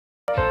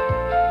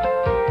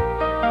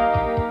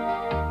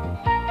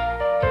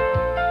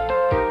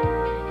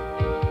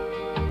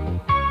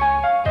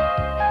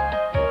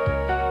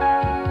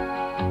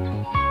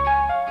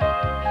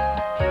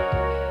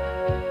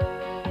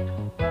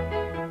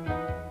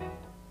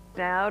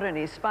out and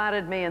he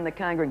spotted me in the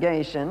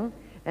congregation,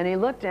 and he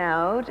looked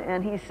out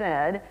and he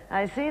said,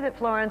 I see that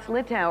Florence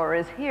Littauer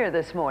is here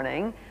this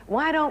morning.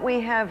 Why don't we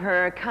have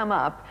her come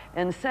up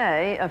and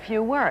say a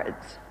few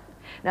words?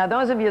 Now,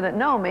 those of you that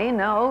know me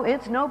know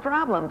it's no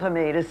problem for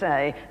me to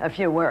say a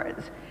few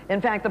words. In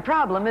fact, the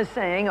problem is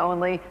saying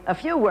only a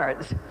few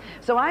words.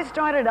 So I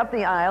started up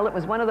the aisle. It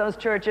was one of those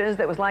churches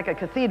that was like a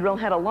cathedral,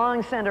 had a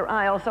long center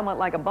aisle, somewhat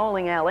like a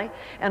bowling alley,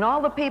 and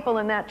all the people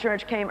in that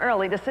church came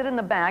early to sit in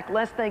the back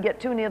lest they get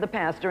too near the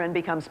pastor and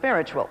become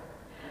spiritual.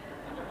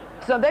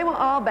 So they were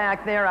all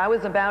back there. I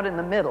was about in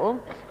the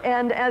middle.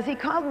 And as he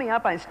called me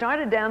up, I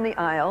started down the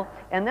aisle,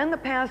 and then the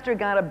pastor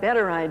got a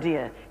better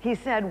idea. He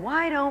said,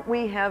 why don't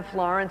we have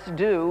Florence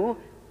do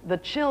the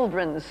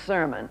children's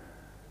sermon?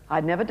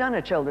 I'd never done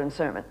a children's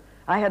sermon.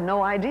 I had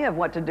no idea of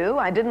what to do.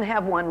 I didn't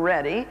have one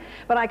ready,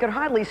 but I could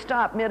hardly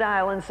stop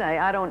mid-aisle and say,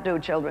 I don't do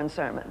children's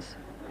sermons.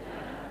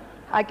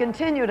 I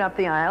continued up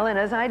the aisle, and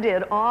as I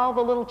did, all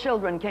the little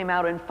children came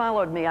out and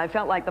followed me. I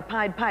felt like the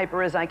Pied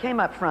Piper as I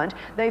came up front.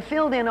 They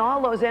filled in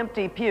all those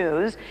empty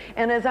pews,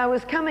 and as I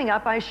was coming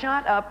up, I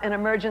shot up an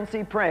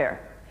emergency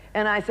prayer.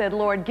 And I said,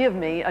 Lord, give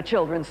me a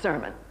children's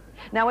sermon.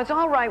 Now, it's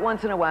all right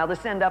once in a while to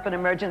send up an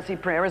emergency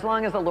prayer as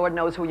long as the Lord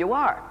knows who you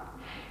are.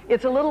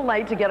 It's a little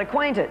late to get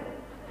acquainted.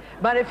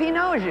 But if he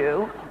knows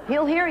you,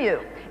 he'll hear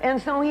you.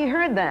 And so he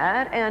heard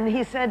that, and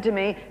he said to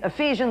me,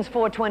 Ephesians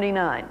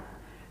 4:29.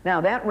 Now,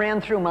 that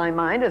ran through my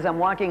mind as I'm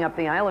walking up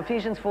the aisle.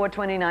 Ephesians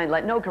 4:29,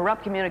 let no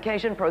corrupt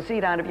communication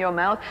proceed out of your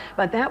mouth,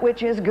 but that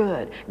which is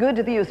good, good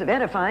to the use of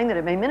edifying, that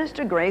it may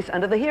minister grace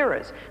unto the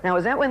hearers. Now,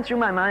 as that went through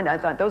my mind, I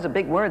thought, those are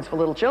big words for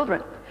little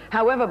children.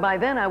 However, by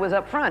then I was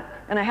up front,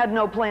 and I had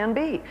no plan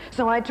B.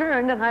 So I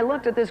turned and I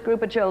looked at this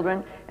group of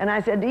children, and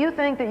I said, do you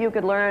think that you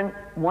could learn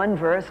one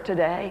verse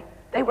today?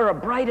 They were a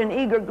bright and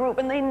eager group,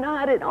 and they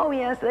nodded. Oh,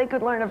 yes, they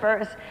could learn a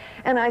verse.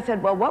 And I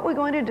said, well, what we're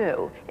going to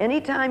do,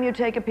 anytime you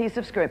take a piece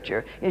of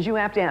scripture, is you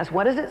have to ask,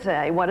 what does it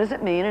say, what does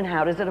it mean, and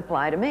how does it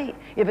apply to me?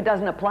 If it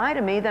doesn't apply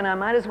to me, then I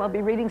might as well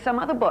be reading some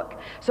other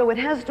book. So it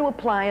has to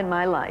apply in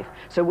my life.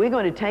 So we're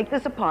going to take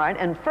this apart,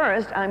 and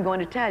first I'm going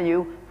to tell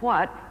you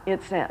what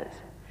it says.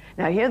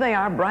 Now, here they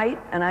are,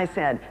 bright, and I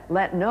said,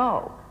 let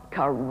no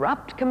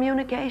corrupt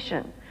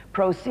communication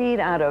proceed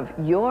out of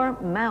your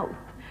mouth,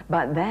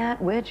 but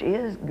that which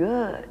is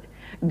good,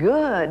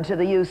 good to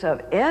the use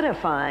of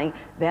edifying,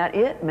 that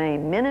it may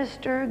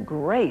minister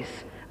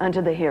grace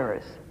unto the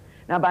hearers.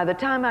 Now, by the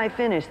time I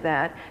finished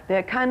that,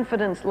 their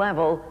confidence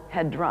level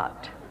had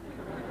dropped.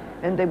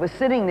 And they were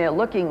sitting there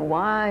looking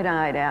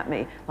wide-eyed at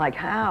me, like,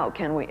 how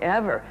can we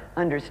ever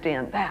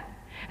understand that?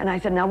 And I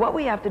said, now what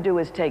we have to do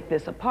is take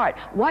this apart.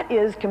 What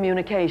is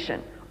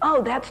communication?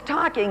 Oh, that's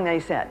talking, they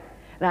said.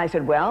 And I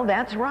said, well,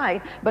 that's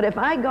right, but if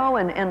I go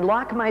and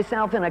lock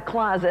myself in a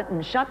closet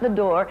and shut the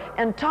door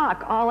and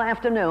talk all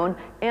afternoon,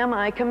 am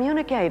I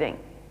communicating?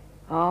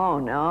 Oh,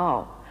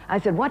 no.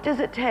 I said, what does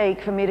it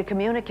take for me to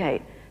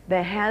communicate?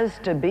 There has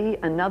to be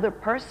another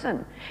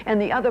person,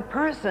 and the other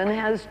person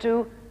has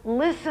to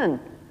listen.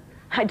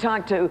 I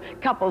talk to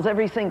couples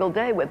every single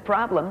day with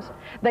problems.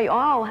 They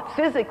all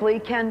physically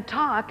can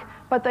talk,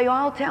 but they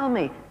all tell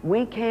me,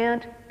 we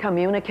can't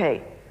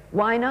communicate.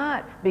 Why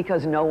not?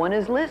 Because no one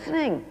is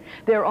listening.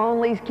 They're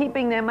only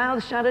keeping their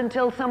mouths shut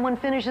until someone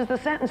finishes the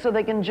sentence so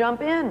they can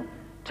jump in.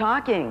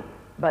 Talking,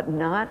 but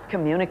not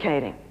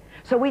communicating.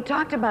 So we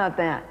talked about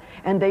that,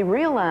 and they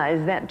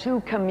realized that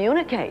to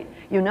communicate,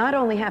 you not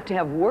only have to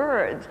have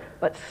words,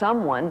 but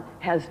someone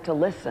has to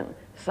listen.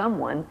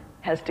 Someone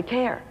has to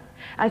care.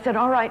 I said,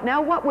 all right,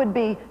 now what would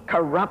be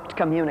corrupt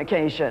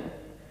communication?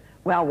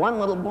 Well, one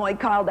little boy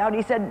called out,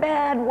 he said,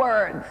 bad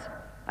words.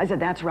 I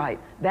said, that's right.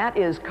 That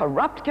is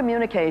corrupt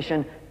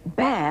communication,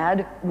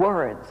 bad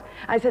words.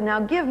 I said, now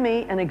give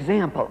me an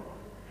example.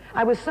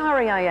 I was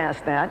sorry I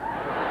asked that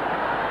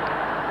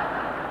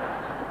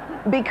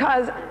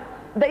because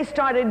they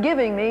started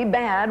giving me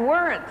bad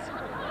words.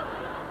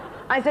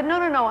 I said, no,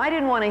 no, no, I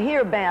didn't want to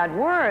hear bad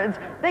words.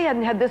 They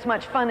hadn't had this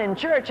much fun in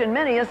church in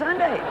many a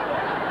Sunday.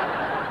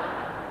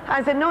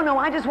 I said, no, no,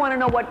 I just want to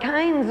know what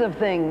kinds of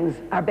things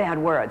are bad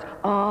words.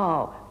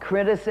 Oh,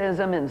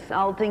 criticism,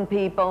 insulting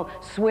people,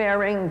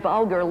 swearing,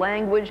 vulgar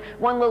language.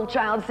 One little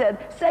child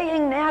said,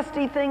 saying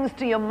nasty things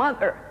to your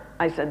mother.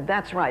 I said,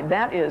 that's right,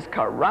 that is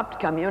corrupt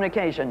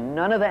communication,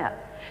 none of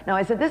that. Now,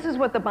 I said, this is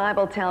what the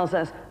Bible tells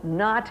us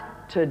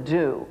not to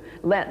do.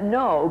 Let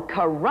no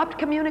corrupt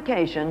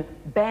communication,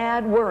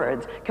 bad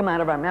words, come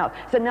out of our mouth.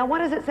 I said, now what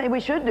does it say we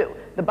should do?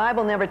 The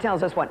Bible never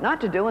tells us what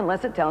not to do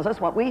unless it tells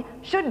us what we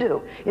should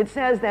do. It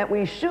says that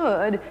we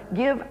should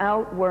give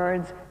out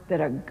words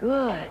that are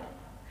good.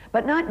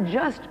 But not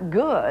just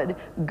good,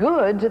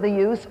 good to the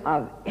use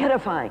of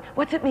edifying.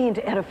 What's it mean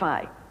to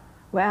edify?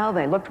 Well,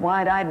 they looked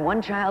wide-eyed, and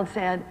one child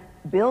said,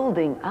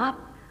 building up.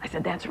 I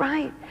said, that's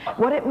right.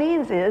 What it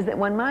means is that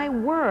when my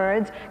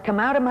words come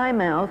out of my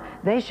mouth,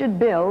 they should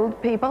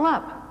build people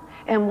up.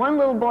 And one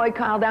little boy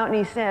called out and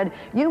he said,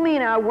 you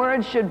mean our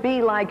words should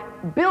be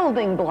like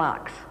building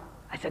blocks?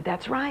 I said,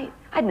 that's right.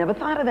 I'd never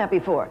thought of that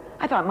before.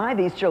 I thought,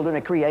 these children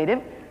are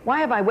creative. Why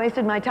have I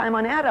wasted my time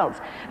on adults?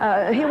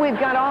 Here we've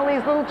got all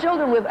these little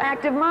children with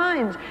active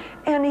minds.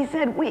 And he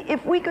said,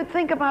 if we could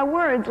think of our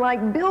words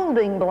like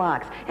building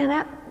blocks. And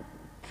that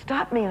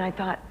stopped me, and I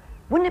thought,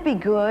 wouldn't it be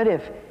good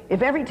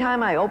if every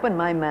time I opened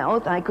my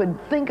mouth, I could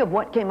think of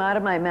what came out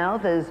of my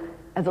mouth as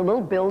a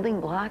little building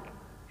block?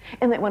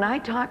 And that when I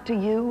talk to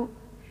you,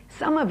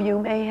 some of you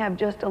may have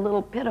just a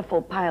little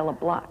pitiful pile of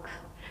blocks.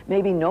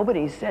 Maybe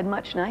nobody said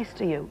much nice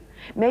to you.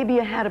 Maybe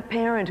you had a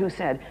parent who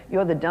said,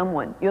 you're the dumb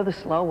one, you're the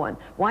slow one.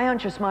 Why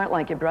aren't you smart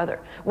like your brother?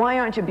 Why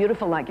aren't you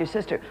beautiful like your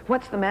sister?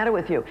 What's the matter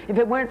with you? If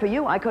it weren't for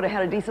you, I could have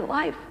had a decent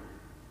life.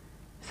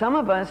 Some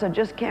of us are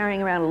just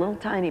carrying around a little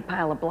tiny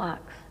pile of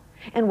blocks.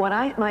 And what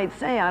I might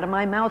say out of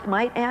my mouth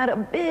might add a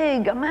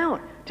big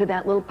amount to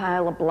that little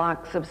pile of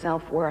blocks of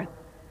self-worth.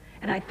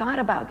 And I thought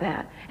about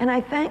that, and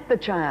I thanked the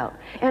child.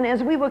 And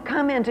as we were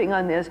commenting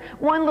on this,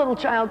 one little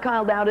child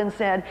called out and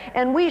said,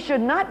 and we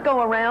should not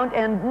go around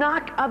and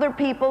knock other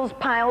people's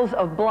piles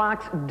of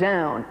blocks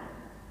down.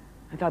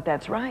 I thought,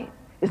 that's right.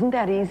 Isn't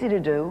that easy to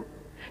do?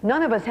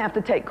 None of us have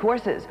to take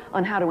courses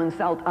on how to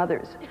insult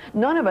others.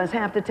 None of us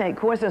have to take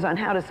courses on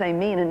how to say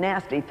mean and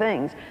nasty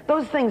things.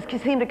 Those things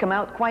seem to come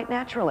out quite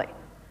naturally.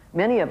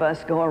 Many of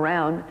us go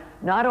around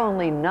not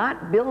only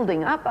not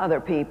building up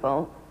other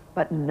people,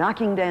 but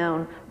knocking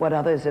down what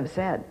others have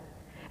said.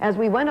 As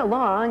we went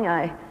along,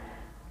 I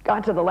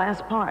got to the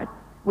last part,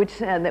 which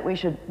said that we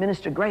should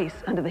minister grace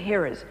unto the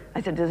hearers.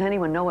 I said, does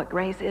anyone know what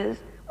grace is?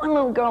 One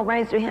little girl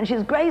raised her hand. She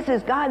says, grace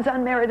is God's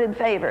unmerited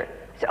favor.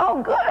 I said,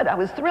 oh, good. I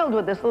was thrilled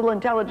with this little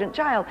intelligent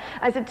child.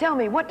 I said, tell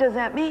me, what does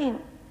that mean?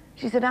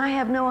 She said, I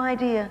have no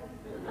idea.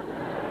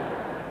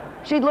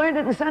 She'd learned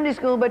it in Sunday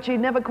school, but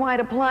she'd never quite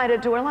applied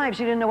it to her life.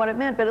 She didn't know what it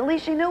meant, but at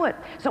least she knew it.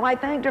 So I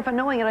thanked her for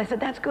knowing it. I said,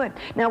 that's good.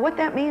 Now, what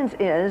that means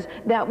is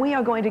that we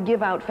are going to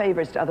give out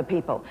favors to other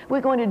people. We're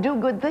going to do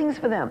good things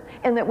for them.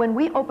 And that when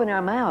we open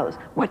our mouths,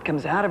 what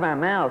comes out of our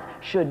mouth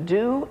should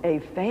do a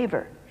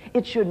favor.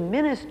 It should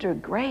minister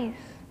grace.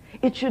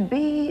 It should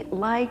be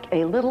like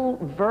a little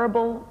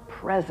verbal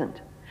present,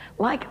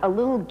 like a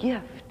little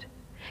gift.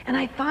 And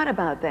I thought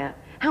about that.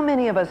 How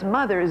many of us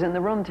mothers in the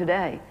room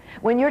today,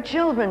 when your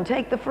children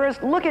take the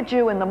first look at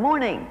you in the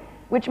morning,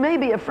 which may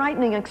be a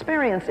frightening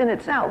experience in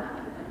itself,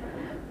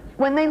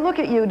 when they look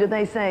at you, do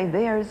they say,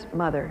 there's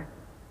mother?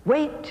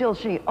 Wait till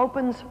she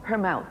opens her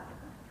mouth.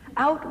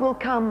 Out will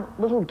come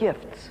little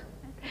gifts.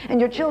 And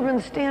your children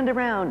stand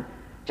around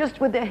just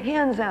with their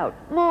hands out.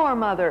 More,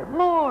 mother,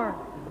 more.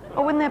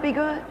 Oh, wouldn't that be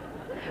good?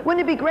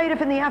 Wouldn't it be great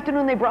if in the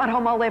afternoon they brought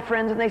home all their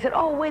friends and they said,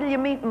 oh, wait till you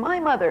meet my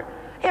mother.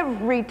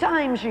 Every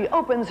time she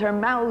opens her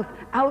mouth,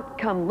 out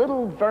come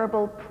little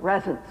verbal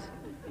presents.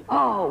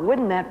 Oh,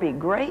 wouldn't that be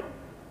great?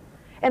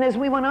 And as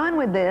we went on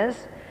with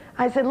this,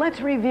 I said, let's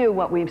review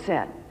what we've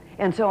said.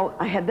 And so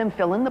I had them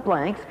fill in the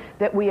blanks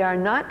that we are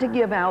not to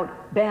give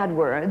out bad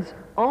words,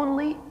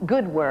 only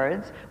good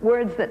words,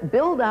 words that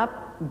build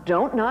up,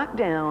 don't knock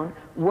down,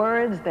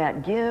 words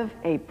that give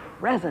a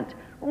present,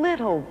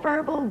 little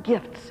verbal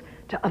gifts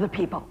to other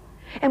people.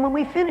 And when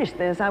we finished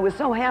this, I was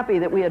so happy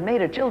that we had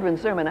made a children's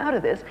sermon out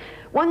of this.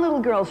 One little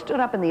girl stood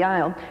up in the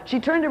aisle.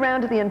 She turned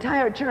around to the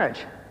entire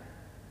church,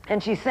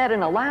 and she said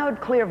in a loud,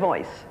 clear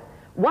voice,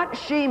 what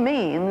she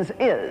means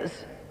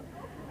is...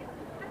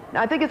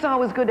 Now, I think it's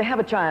always good to have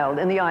a child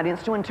in the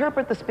audience to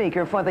interpret the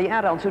speaker for the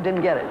adults who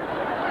didn't get it.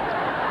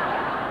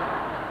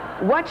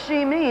 What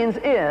she means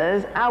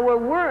is our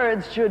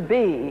words should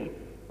be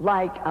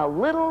like a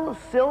little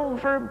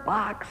silver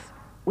box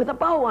with a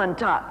bow on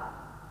top.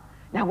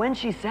 Now, when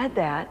she said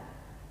that,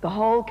 the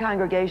whole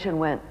congregation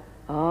went,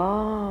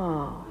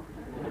 oh.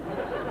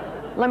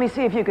 Let me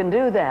see if you can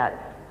do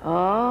that.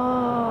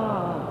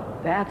 Oh,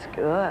 that's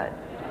good.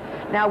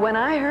 Now, when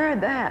I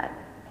heard that,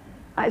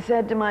 I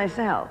said to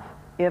myself,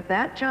 if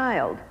that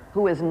child,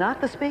 who is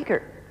not the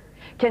speaker,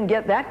 can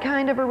get that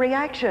kind of a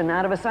reaction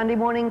out of a Sunday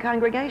morning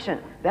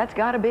congregation, that's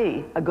got to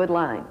be a good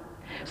line.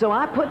 So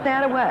I put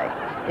that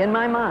away in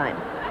my mind.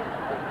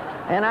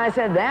 And I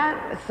said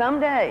that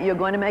someday you're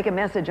going to make a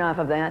message off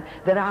of that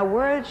our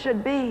words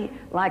should be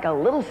like a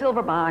little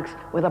silver box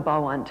with a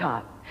bow on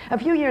top. A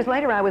few years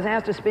later, I was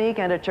asked to speak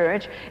at a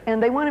church,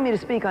 and they wanted me to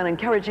speak on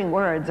encouraging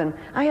words, and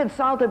I had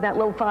salted that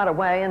little thought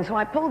away, and so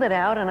I pulled it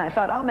out, and I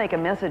thought, I'll make a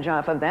message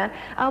off of that.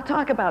 I'll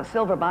talk about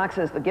silver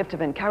boxes, the gift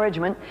of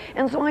encouragement.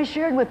 And so I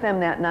shared with them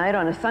that night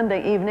on a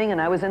Sunday evening,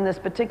 and I was in this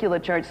particular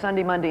church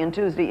Sunday, Monday, and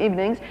Tuesday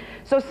evenings.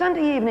 So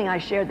Sunday evening, I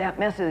shared that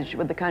message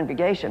with the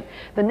congregation.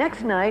 The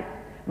next night,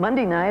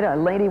 Monday night, a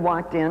lady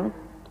walked in.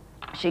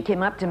 She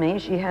came up to me.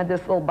 She had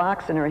this little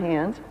box in her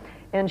hands.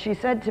 And she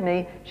said to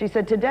me, she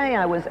said, today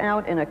I was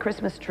out in a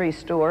Christmas tree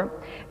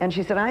store, and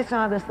she said, I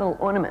saw this little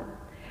ornament,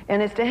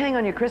 and it's to hang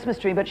on your Christmas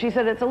tree, but she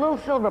said, it's a little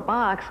silver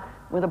box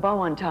with a bow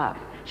on top.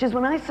 She says,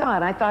 when I saw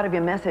it, I thought of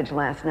your message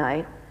last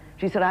night.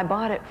 She said, I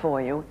bought it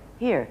for you.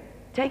 Here,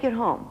 take it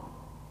home.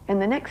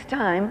 And the next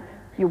time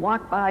you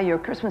walk by your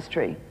Christmas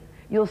tree,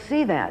 you'll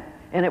see that,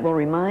 and it will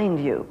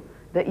remind you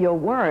that your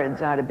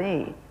words are to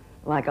be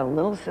like a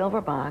little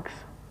silver box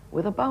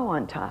with a bow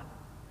on top.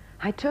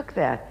 I took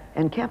that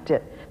and kept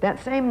it.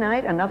 That same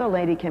night, another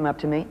lady came up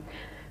to me.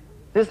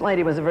 This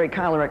lady was a very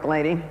choleric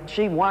lady.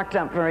 She walked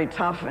up very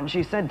tough and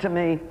she said to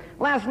me,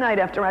 "Last night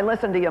after I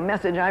listened to your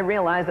message, I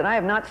realized that I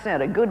have not said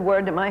a good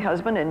word to my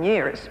husband in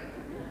years."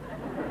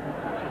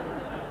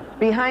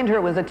 Behind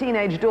her was a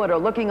teenage daughter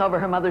looking over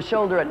her mother's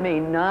shoulder at me,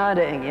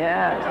 nodding,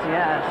 yes,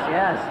 yes,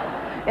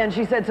 yes. And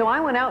she said, "So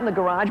I went out in the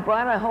garage,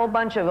 brought a whole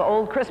bunch of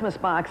old Christmas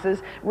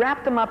boxes,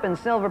 wrapped them up in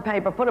silver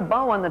paper, put a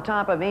bow on the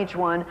top of each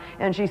one,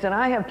 and she said,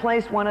 I have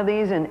placed one of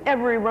these in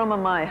every room of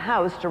my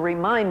house to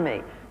remind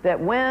me that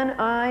when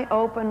I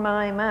open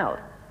my mouth,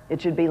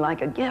 it should be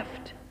like a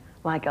gift,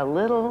 like a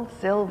little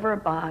silver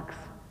box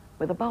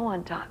with a bow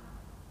on top."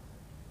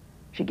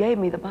 She gave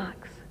me the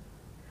box.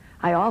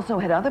 I also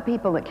had other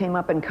people that came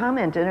up and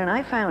commented, and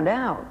I found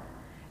out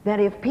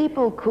that if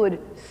people could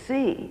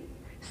see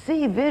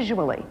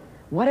visually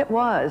what it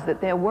was that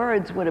their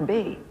words were to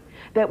be,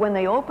 that when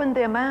they opened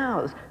their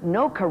mouths,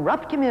 no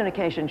corrupt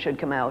communication should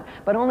come out,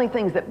 but only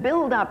things that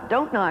build up,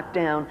 don't knock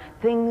down,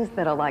 things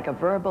that are like a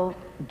verbal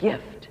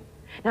gift.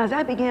 Now, as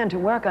I began to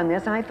work on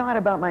this, I thought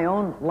about my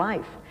own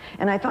life.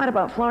 And I thought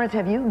about, Florence,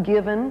 have you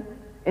given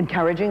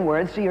encouraging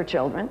words to your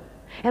children?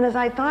 And as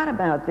I thought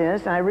about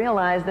this, I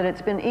realized that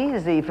it's been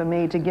easy for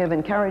me to give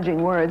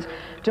encouraging words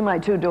to my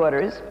two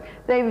daughters.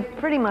 They've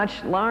pretty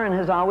much, Lauren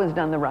has always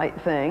done the right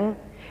thing,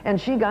 and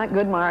she got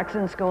good marks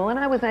in school, and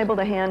I was able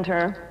to hand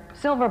her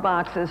silver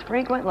boxes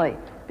frequently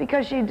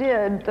because she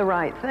did the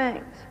right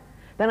things.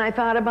 Then I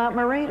thought about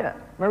Marita.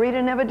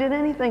 Marita never did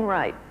anything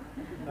right.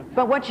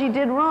 But what she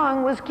did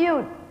wrong was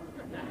cute.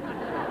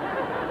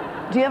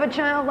 Do you have a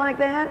child like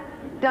that?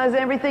 Does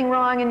everything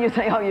wrong and you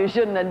say, "Oh, you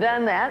shouldn't have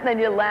done that." Then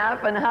you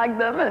laugh and hug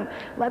them and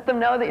let them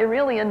know that you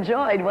really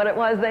enjoyed what it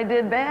was they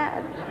did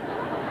bad.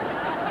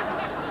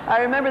 I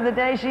remember the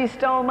day she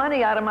stole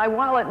money out of my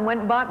wallet and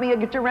went and bought me a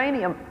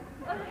geranium.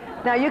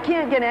 Now, you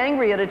can't get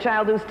angry at a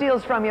child who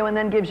steals from you and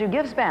then gives you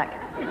gifts back.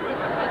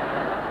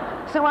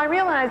 So I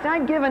realized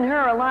I'd given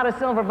her a lot of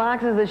silver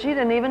boxes that she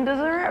didn't even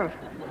deserve.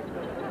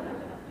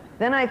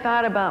 Then I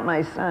thought about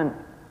my son.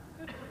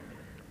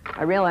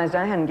 I realized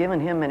I hadn't given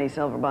him many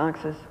silver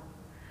boxes.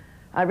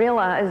 I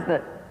realized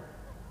that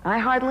I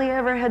hardly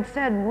ever had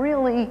said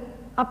really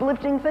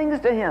uplifting things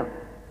to him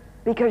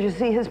because, you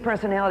see, his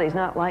personality is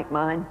not like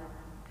mine.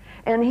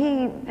 And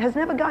he has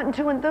never gotten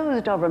too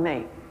enthused over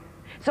me.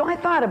 So I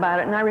thought about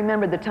it, and I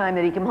remembered the time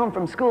that he came home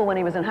from school when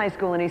he was in high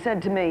school, and he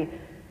said to me,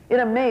 "It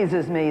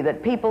amazes me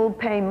that people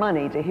pay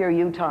money to hear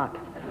you talk."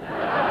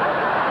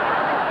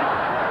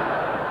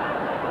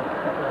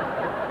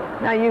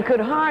 Now, you could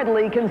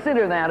hardly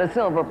consider that a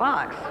silver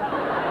box.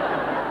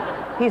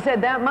 He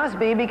said, "That must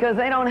be because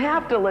they don't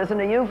have to listen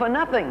to you for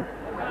nothing."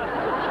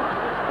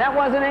 That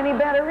wasn't any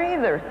better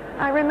either.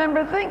 I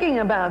remember thinking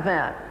about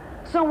that.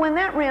 So when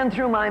that ran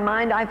through my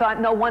mind, I thought,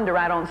 no wonder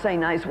I don't say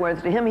nice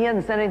words to him. He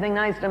hasn't said anything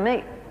nice to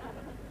me.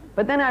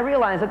 But then I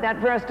realized that that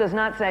verse does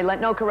not say, "Let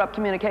no corrupt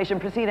communication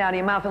proceed out of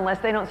your mouth unless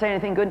they don't say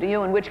anything good to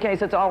you, in which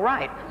case it's all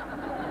right."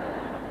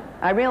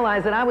 I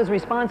realized that I was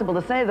responsible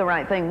to say the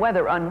right thing,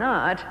 whether or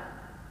not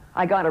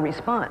I got a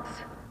response.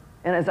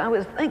 And as I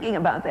was thinking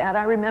about that,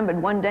 I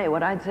remembered one day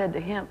what I'd said to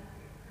him.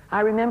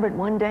 I remembered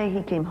one day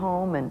he came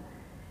home and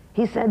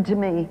he said to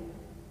me,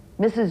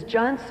 "Mrs.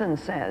 Johnson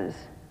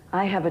says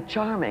I have a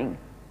charming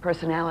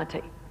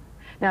personality."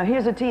 Now,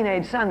 here's a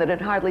teenage son that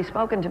had hardly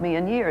spoken to me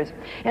in years,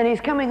 and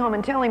he's coming home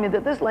and telling me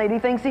that this lady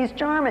thinks he's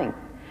charming.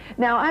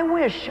 Now, I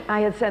wish I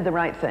had said the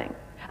right thing.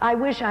 I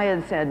wish I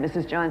had said,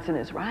 "Mrs. Johnson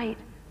is right.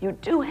 You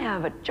do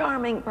have a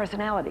charming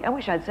personality." I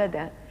wish I'd said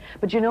that.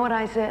 But you know what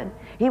I said?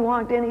 He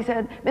walked in, he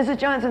said, "Mrs.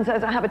 Johnson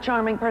says I have a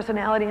charming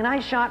personality," and I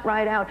shot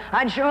right out,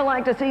 "I'd sure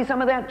like to see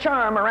some of that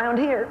charm around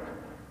here."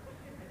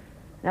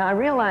 Now, I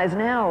realize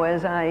now,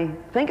 as I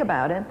think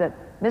about it, that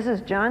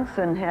Mrs.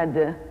 Johnson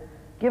had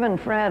given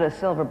Fred a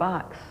silver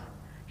box.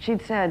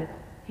 She'd said,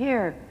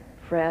 "Here,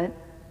 Fred,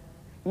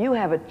 you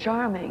have a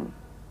charming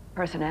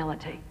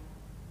personality."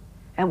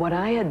 And what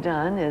I had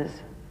done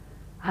is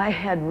I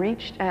had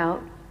reached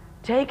out,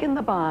 taken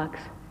the box,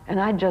 and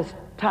I just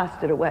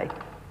tossed it away.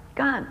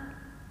 Gone.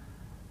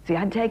 See,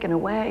 I'd taken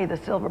away the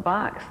silver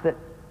box that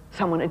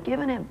someone had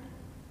given him.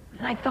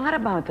 And I thought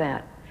about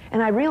that.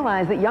 And I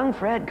realized that young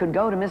Fred could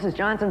go to Mrs.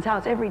 Johnson's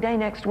house every day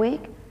next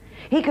week.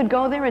 He could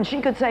go there and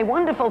she could say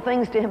wonderful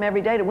things to him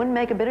every day that wouldn't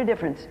make a bit of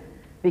difference.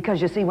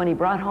 Because you see, when he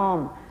brought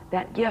home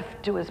that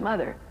gift to his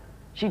mother,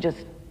 she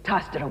just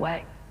tossed it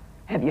away.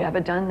 Have you ever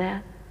done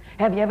that?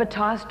 Have you ever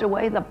tossed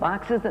away the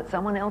boxes that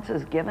someone else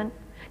has given?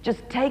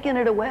 Just taken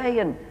it away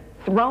and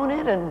thrown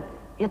it and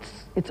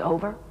it's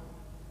over?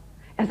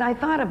 As I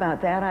thought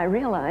about that, I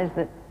realized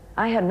that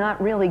I had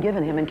not really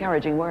given him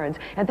encouraging words.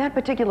 At that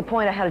particular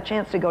point, I had a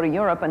chance to go to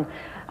Europe, and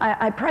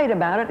I prayed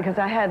about it because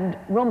I had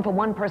room for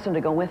one person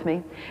to go with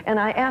me. And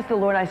I asked the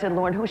Lord, I said,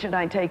 "Lord, who should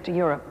I take to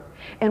Europe?"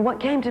 And what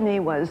came to me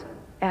was,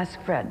 ask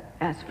Fred,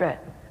 ask Fred.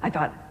 I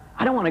thought,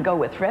 I don't want to go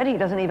with Fred. He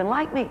doesn't even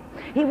like me.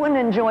 He wouldn't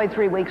enjoy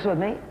 3 weeks with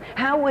me.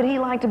 How would he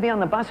like to be on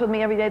the bus with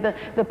me every day,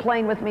 the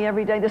plane with me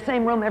every day, the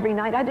same room every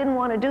night? I didn't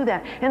want to do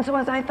that. And so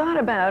as I thought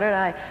about it,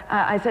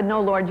 I said, "No,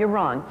 Lord, you're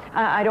wrong.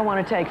 I don't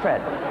want to take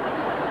Fred."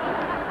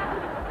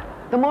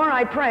 The more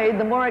I prayed,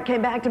 the more it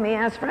came back to me,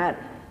 ask Fred.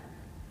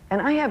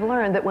 And I have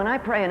learned that when I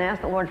pray and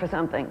ask the Lord for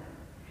something,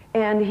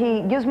 and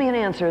he gives me an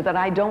answer that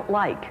I don't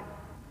like,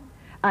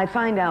 I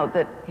find out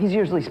that he's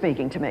usually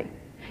speaking to me.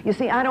 You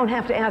see, I don't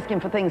have to ask him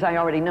for things I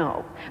already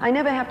know. I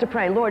never have to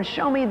pray, Lord,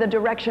 show me the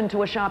direction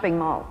to a shopping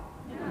mall.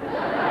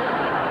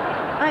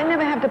 I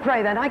never have to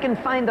pray that. I can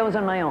find those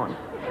on my own.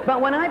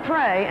 But when I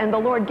pray and the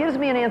Lord gives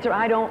me an answer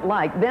I don't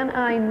like, then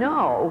I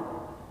know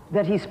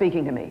that he's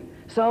speaking to me.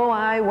 So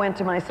I went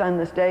to my son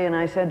this day and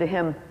I said to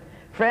him,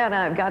 Fred,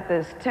 I've got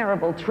this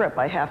terrible trip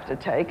I have to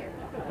take.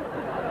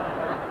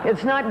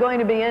 It's not going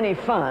to be any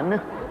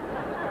fun.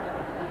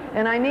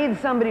 And I need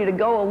somebody to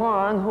go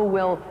along who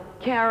will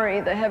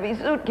carry the heavy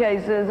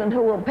suitcases and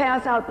who will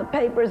pass out the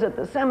papers at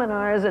the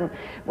seminars and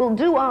will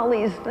do all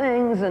these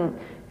things. And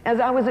as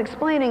I was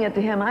explaining it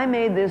to him, I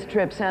made this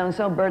trip sound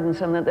so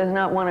burdensome that there's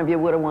not one of you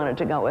would have wanted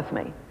to go with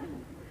me.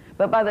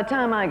 But by the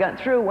time I got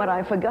through, what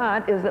I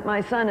forgot is that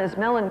my son is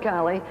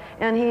melancholy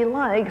and he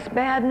likes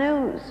bad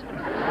news.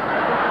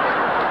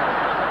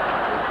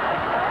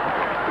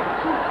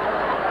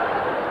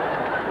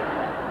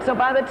 So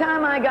by the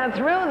time I got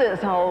through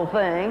this whole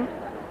thing,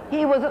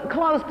 he was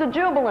close to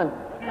jubilant.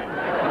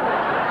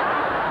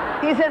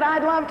 He said,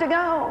 I'd love to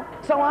go.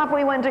 So off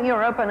we went to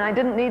Europe, and I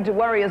didn't need to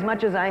worry as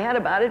much as I had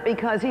about it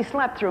because he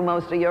slept through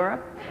most of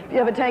Europe. If you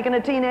ever taken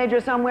a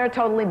teenager somewhere,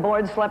 totally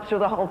bored, slept through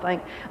the whole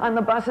thing. On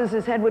the buses,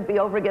 his head would be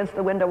over against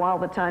the window all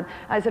the time.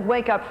 I said,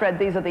 wake up, Fred,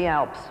 these are the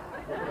Alps.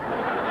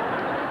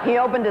 He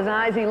opened his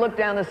eyes, he looked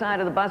down the side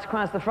of the bus,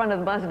 crossed the front of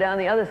the bus, down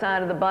the other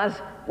side of the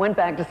bus, went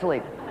back to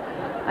sleep.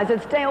 I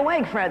said, stay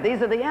awake, Fred,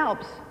 these are the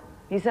Alps.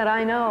 He said,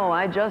 I know,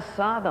 I just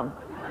saw them.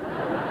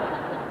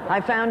 I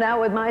found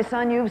out with my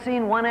son, you've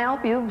seen one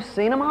Alp, you've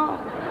seen them all.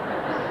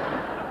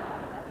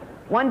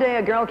 One day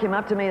a girl came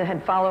up to me that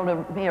had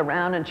followed me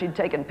around and she'd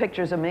taken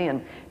pictures of me,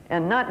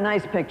 and not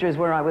nice pictures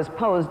where I was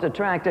posed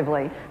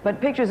attractively,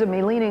 but pictures of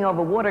me leaning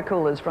over water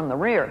coolers from the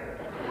rear.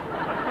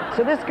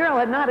 So this girl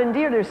had not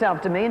endeared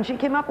herself to me, and she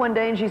came up one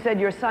day and she said,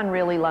 your son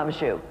really loves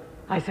you.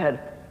 I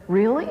said,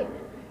 really?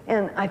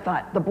 And I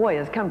thought, the boy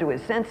has come to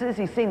his senses.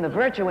 He's seen the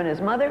virtue in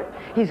his mother.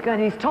 He's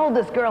told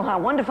this girl how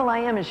wonderful I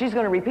am, and she's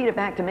going to repeat it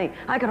back to me.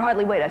 I could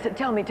hardly wait. I said,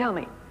 tell me, tell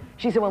me.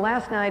 She said, well,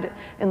 last night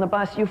in the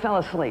bus, you fell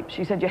asleep.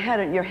 She said, you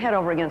had your head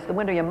over against the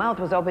window, your mouth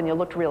was open, you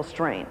looked real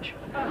strange.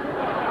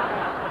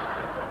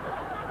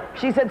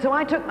 She said, so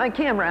I took my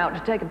camera out to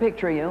take a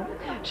picture of you.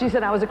 She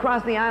said, I was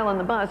across the aisle on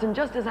the bus, and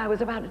just as I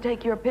was about to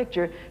take your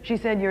picture, she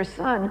said, your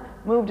son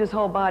moved his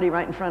whole body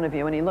right in front of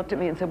you, and he looked at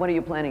me and said, what are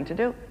you planning to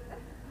do?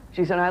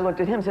 She said, I looked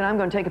at him and said, I'm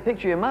going to take a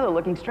picture of your mother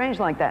looking strange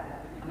like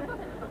that.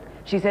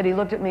 She said, he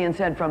looked at me and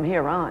said, from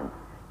here on,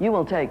 you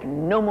will take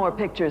no more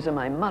pictures of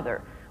my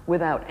mother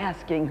without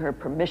asking her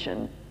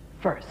permission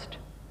first.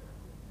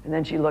 And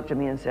then she looked at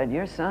me and said,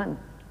 your son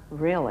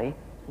really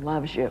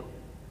loves you.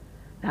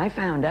 And I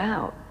found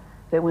out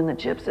that when the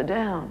chips are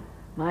down,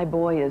 my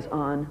boy is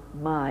on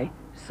my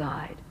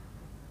side.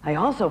 I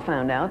also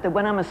found out that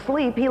when I'm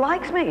asleep, he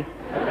likes me.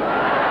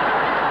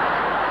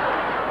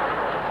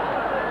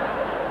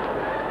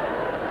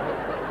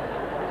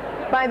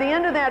 By the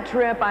end of that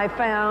trip, I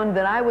found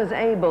that I was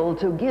able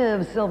to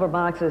give silver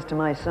boxes to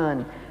my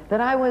son, that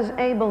I was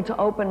able to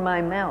open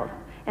my mouth,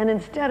 and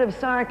instead of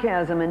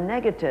sarcasm and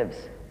negatives,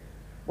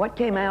 what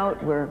came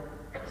out were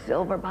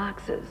silver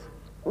boxes,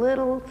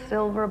 little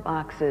silver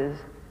boxes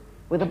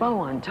with a bow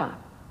on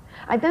top.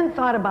 I then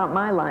thought about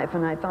my life,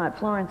 and I thought,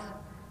 Florence,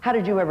 how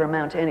did you ever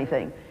amount to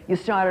anything? You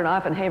started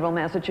off in Haverhill,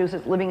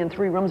 Massachusetts, living in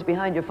 3 rooms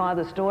behind your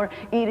father's store,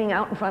 eating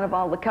out in front of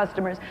all the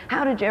customers.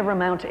 How did you ever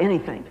amount to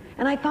anything?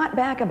 And I thought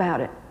back about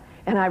it,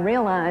 and I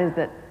realized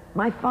that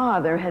my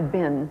father had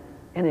been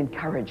an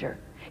encourager.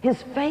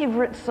 His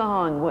favorite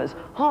song was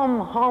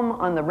Home, Home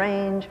on the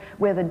Range,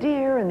 where the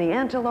deer and the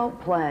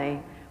antelope play,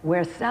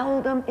 where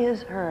seldom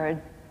is heard,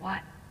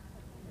 what?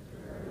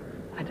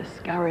 A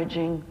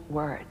discouraging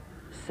word.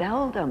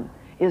 Seldom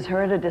is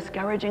heard a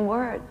discouraging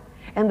word.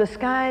 And the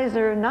skies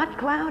are not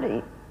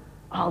cloudy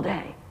all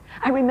day.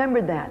 I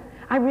remembered that.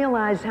 I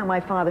realized how my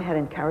father had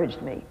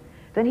encouraged me.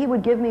 Then he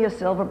would give me a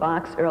silver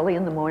box early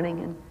in the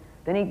morning, and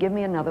then he'd give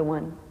me another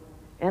one,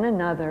 and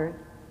another,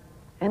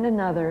 and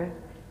another.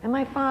 And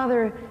my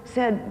father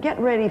said, get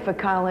ready for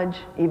college,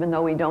 even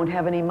though we don't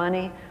have any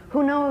money.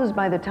 Who knows,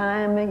 by the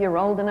time you're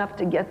old enough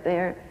to get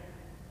there,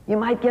 you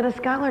might get a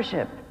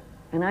scholarship.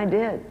 And I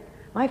did.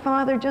 My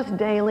father just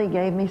daily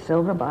gave me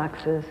silver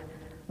boxes,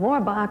 more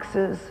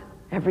boxes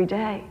every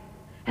day.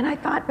 And I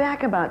thought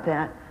back about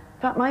that,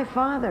 thought my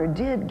father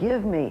did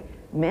give me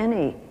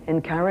many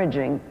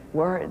encouraging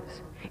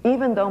words.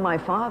 Even though my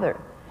father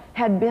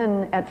had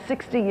been at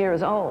 60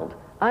 years old,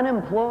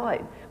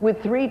 unemployed,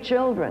 with 3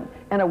 children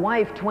and a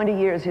wife 20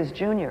 years his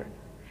junior.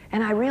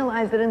 And I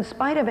realized that in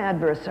spite of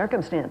adverse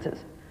circumstances,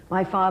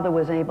 my father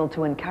was able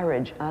to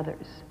encourage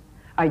others.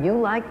 Are you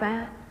like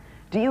that?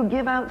 Do you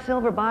give out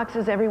silver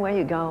boxes everywhere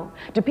you go?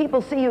 Do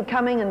people see you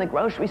coming in the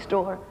grocery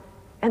store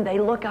and they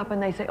look up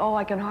and they say, oh,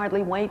 I can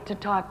hardly wait to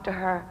talk to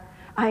her.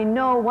 I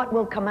know what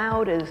will come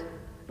out is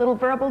little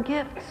verbal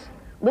gifts,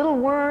 little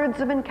words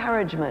of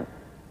encouragement,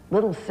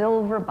 little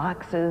silver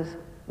boxes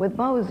with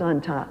bows on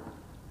top.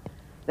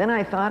 Then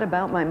I thought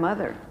about my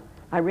mother.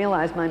 I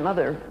realized my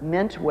mother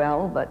meant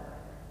well, but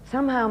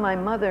somehow my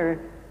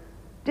mother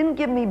didn't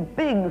give me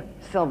big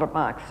silver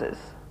boxes.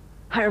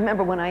 I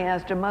remember when I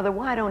asked her, "Mother,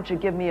 why don't you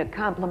give me a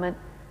compliment?"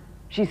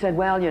 She said,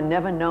 "Well, you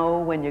never know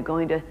when you're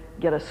going to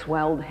get a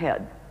swelled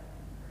head."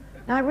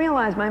 Now I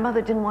realized my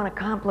mother didn't want to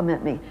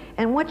compliment me,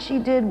 and what she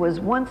did was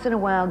once in a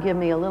while give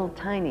me a little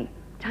tiny,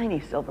 tiny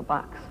silver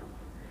box.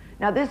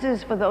 Now this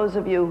is for those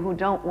of you who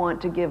don't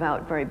want to give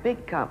out very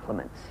big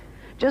compliments,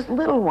 just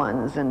little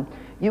ones, and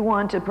you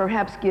want to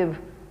perhaps give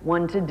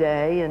one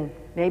today and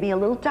maybe a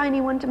little tiny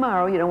one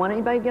tomorrow. You don't want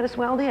anybody to get a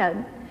swelled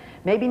head.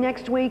 Maybe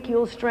next week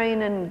you'll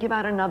strain and give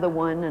out another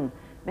one, and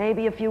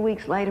maybe a few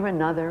weeks later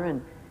another,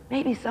 and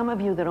maybe some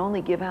of you that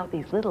only give out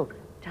these little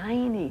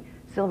tiny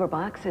silver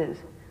boxes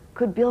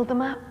could build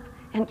them up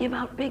and give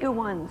out bigger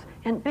ones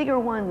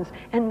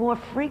and more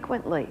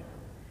frequently.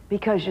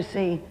 Because you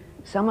see,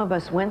 some of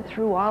us went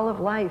through all of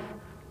life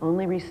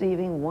only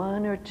receiving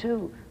one or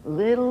two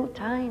little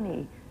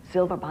tiny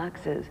silver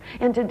boxes.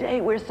 And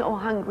today we're so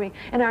hungry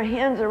and our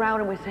hands are out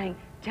and we're saying,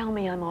 "Tell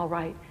me I'm all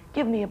right.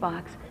 Give me a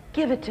box.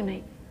 Give it to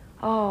me."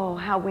 Oh,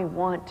 how we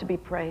want to be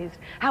praised.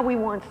 How we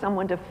want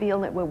someone to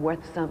feel that we're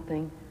worth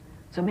something.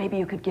 So maybe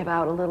you could give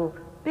out a little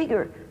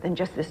bigger than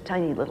just this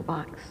tiny little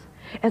box.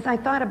 As I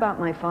thought about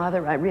my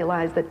father, I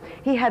realized that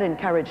he had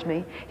encouraged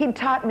me. He'd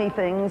taught me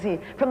things.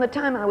 From the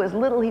time I was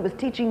little, he was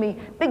teaching me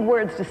big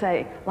words to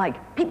say,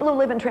 like, people who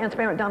live in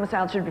transparent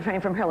domiciles should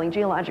refrain from hurling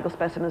geological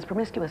specimens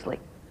promiscuously.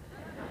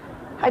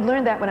 I'd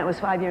learned that when I was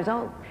 5 years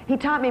old. He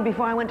taught me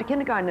before I went to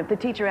kindergarten, if the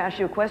teacher asks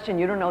you a question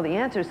you don't know the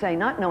answer, say,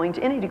 "Not knowing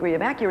to any degree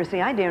of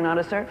accuracy, I dare not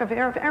assert for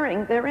fear of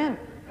erring therein."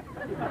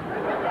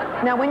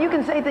 Now, when you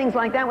can say things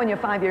like that when you're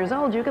 5 years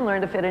old, you can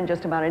learn to fit in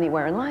just about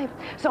anywhere in life.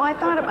 So I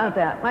thought about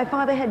that. My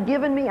father had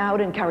given me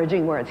out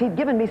encouraging words. He'd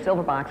given me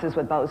silver boxes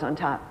with bows on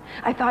top.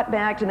 I thought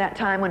back to that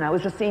time when I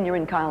was a senior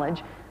in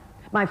college.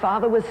 My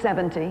father was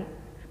 70,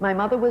 my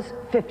mother was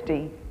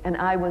 50, and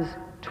I was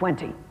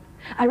 20.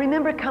 I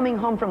remember coming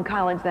home from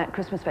college that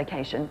Christmas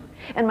vacation,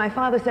 and my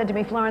father said to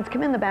me, "Florence,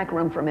 come in the back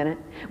room for a minute."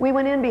 We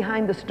went in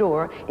behind the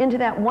store, into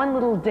that one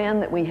little den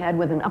that we had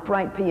with an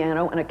upright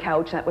piano and a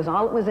couch. That was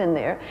all that was in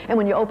there, and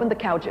when you opened the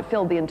couch, it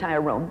filled the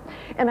entire room.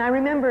 And I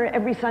remember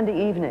every Sunday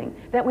evening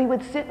that we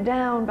would sit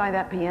down by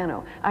that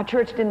piano. Our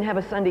church didn't have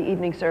a Sunday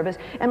evening service,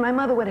 and my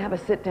mother would have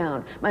us sit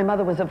down. My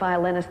mother was a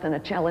violinist and a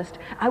cellist.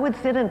 I would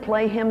sit and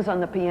play hymns on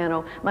the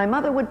piano. My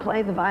mother would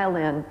play the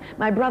violin.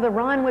 My brother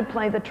Ron would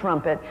play the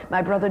trumpet.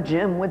 My brother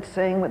Jim would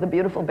sing with a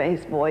beautiful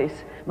bass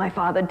voice. My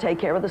father'd take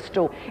care of the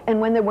stool. And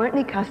when there weren't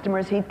any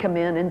customers, he'd come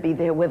in and be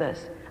there with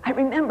us. I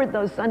remembered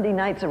those Sunday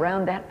nights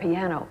around that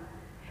piano.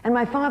 And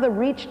my father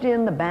reached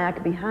in the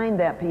back behind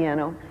that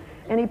piano,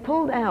 and he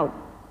pulled out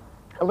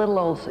a little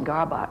old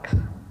cigar box.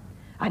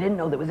 I didn't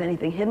know there was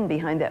anything hidden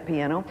behind that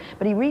piano,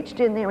 but he reached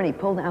in there and he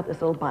pulled out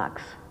this little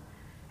box.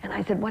 And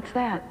I said, "What's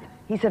that?"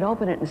 He said,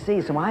 "Open it and see."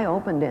 So I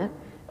opened it,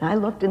 and I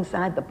looked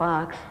inside the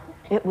box.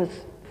 It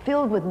was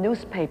filled with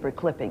newspaper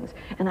clippings.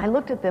 And I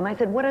looked at them. I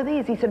said, "What are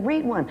these?" He said,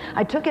 "Read one."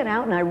 I took it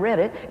out and I read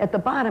it. At the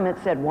bottom it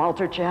said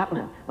Walter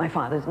Chapman, my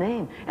father's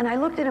name. And I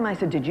looked at him. I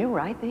said, "Did you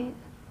write these?"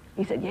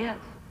 He said, "Yes."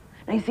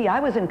 Now you see, I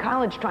was in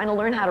college trying to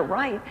learn how to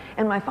write,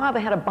 and my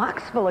father had a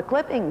box full of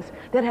clippings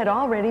that had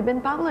already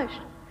been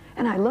published.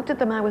 And I looked at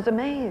them. I was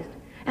amazed.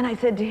 And I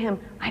said to him,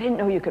 "I didn't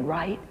know you could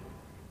write."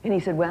 And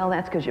he said, "Well,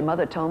 that's because your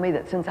mother told me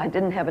that since I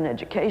didn't have an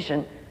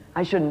education,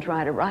 I shouldn't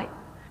try to write.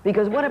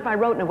 Because what if I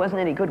wrote and it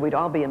wasn't any good? We'd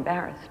all be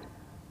embarrassed."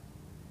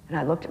 And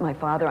I looked at my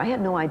father. I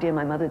had no idea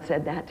my mother had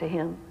said that to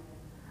him.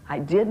 I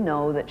did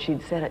know that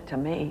she'd said it to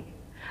me.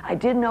 I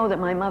did know that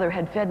my mother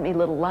had fed me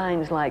little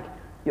lines like,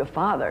 "Your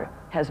father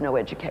has no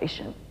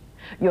education.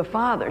 Your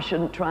father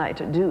shouldn't try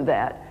to do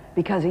that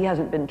because he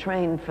hasn't been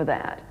trained for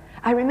that."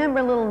 I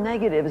remember little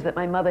negatives that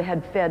my mother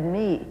had fed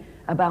me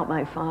about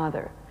my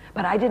father,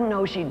 but I didn't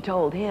know she'd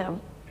told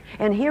him.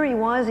 And here he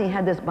was, he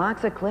had this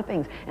box of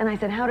clippings. And I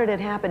said, "How did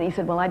it happen?" He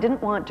said, "Well, I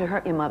didn't want to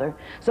hurt your mother.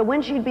 So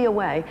when she'd be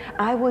away,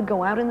 I would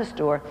go out in the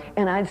store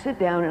and I'd sit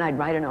down and I'd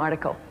write an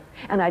article.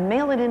 And I'd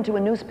mail it into a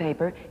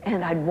newspaper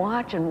and I'd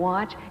watch and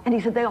watch. And he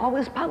said, they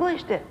always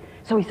published it.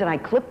 So he said, I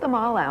clipped them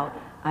all out.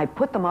 I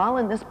put them all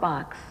in this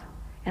box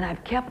and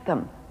I've kept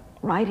them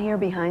right here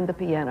behind the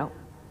piano."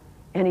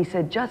 And he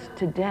said, "Just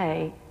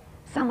today,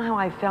 somehow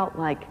I felt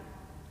like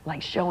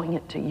showing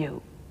it to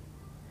you."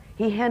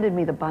 He handed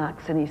me the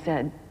box and he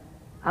said,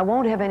 "I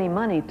won't have any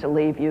money to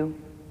leave you."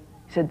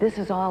 He said, "This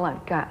is all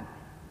I've got.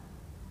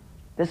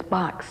 This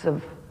box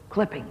of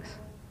clippings,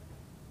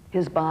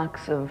 his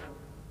box of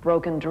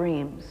broken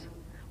dreams.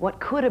 What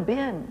could have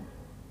been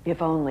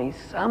if only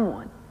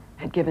someone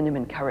had given him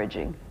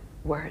encouraging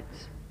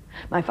words."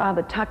 My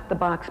father tucked the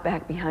box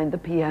back behind the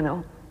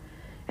piano,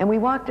 and we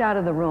walked out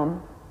of the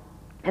room,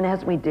 and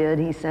as we did,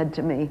 he said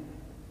to me,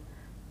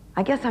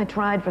 "I guess I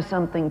tried for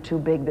something too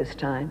big this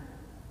time."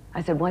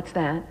 I said, "What's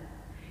that?"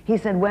 He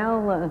said,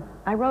 "Well,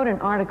 I wrote an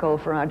article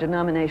for our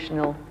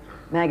denominational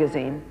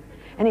magazine."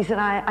 And he said,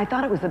 I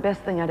thought it was the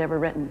best thing I'd ever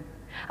written.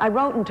 I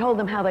wrote and told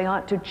them how they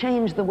ought to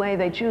change the way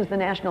they choose the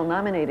National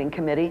Nominating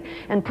Committee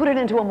and put it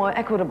into a more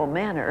equitable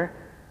manner.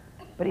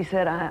 But he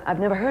said, I've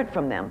never heard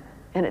from them,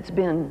 and it's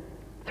been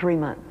 3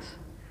 months.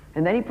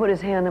 And then he put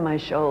his hand on my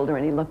shoulder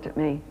and he looked at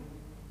me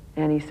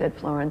and he said,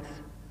 Florence,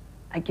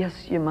 I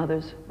guess your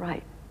mother's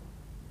right.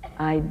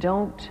 I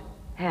don't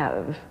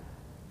have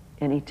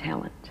any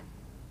talent.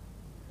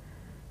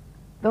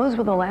 Those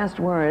were the last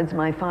words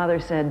my father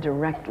said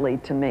directly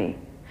to me.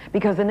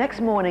 Because the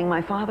next morning,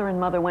 my father and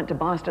mother went to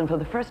Boston for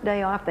the first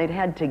day off they'd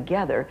had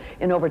together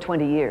in over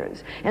 20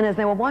 years. And as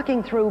they were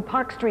walking through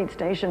Park Street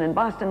Station in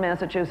Boston,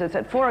 Massachusetts,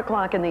 at 4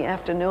 o'clock in the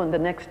afternoon the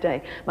next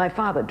day, my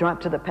father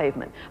dropped to the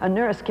pavement. A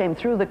nurse came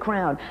through the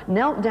crowd,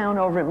 knelt down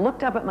over him,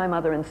 looked up at my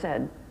mother and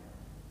said,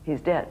 he's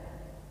dead.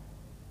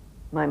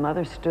 My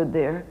mother stood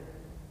there,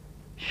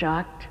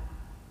 shocked.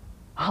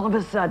 All of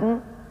a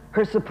sudden,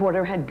 her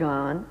supporter had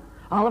gone.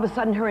 All of a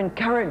sudden, her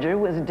encourager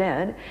was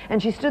dead,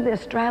 and she stood there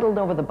straddled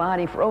over the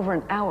body for over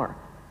an hour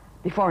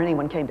before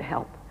anyone came to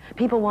help.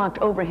 People walked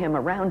over him,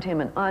 around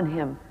him, and on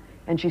him,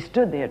 and she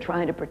stood there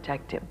trying to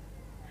protect him.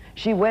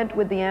 She went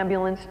with the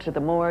ambulance to the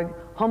morgue,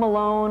 home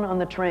alone on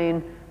the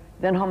train,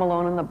 then home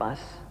alone on the bus.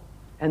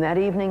 And that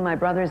evening, my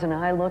brothers and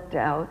I looked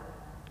out,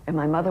 and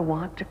my mother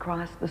walked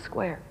across the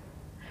square.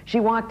 She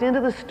walked into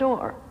the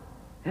store,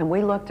 and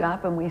we looked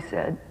up and we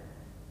said,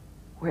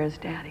 where's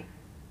Daddy?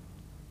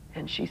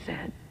 And she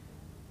said,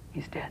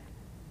 he's dead.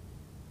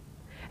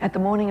 At the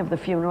morning of the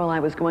funeral,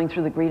 I was going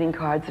through the greeting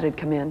cards that had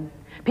come in.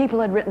 People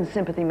had written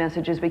sympathy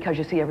messages because,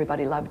 you see,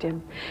 everybody loved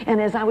him. And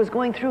as I was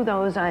going through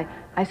those, I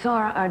saw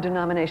our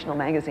denominational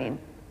magazine.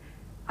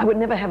 I would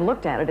never have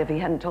looked at it if he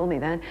hadn't told me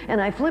that.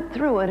 And I flipped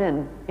through it,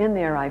 and in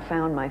there I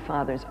found my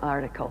father's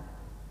article,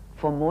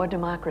 For More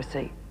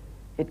Democracy.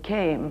 It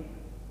came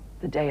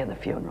the day of the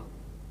funeral.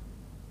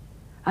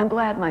 I'm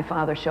glad my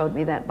father showed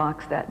me that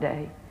box that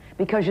day,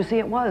 because, you see,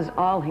 it was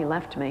all he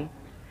left me.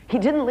 He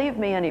didn't leave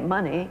me any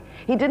money.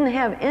 He didn't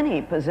have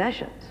any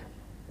possessions.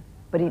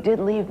 But he did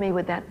leave me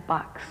with that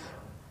box,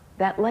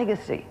 that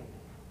legacy.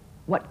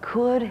 What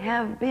could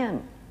have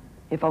been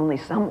if only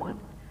someone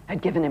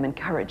had given him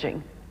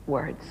encouraging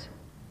words.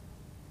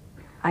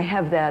 I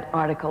have that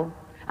article.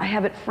 I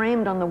have it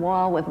framed on the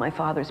wall with my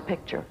father's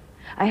picture.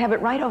 I have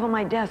it right over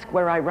my desk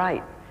where I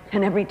write.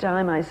 And every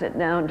time I sit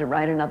down to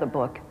write another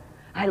book,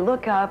 I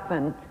look up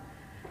and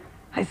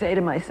I say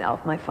to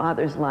myself, my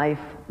father's life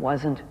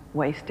wasn't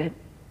wasted.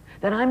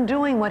 That I'm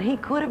doing what he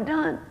could have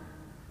done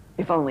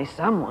if only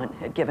someone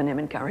had given him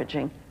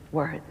encouraging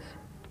words.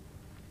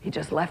 He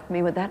just left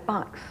me with that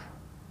box,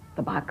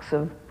 the box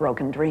of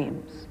broken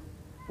dreams.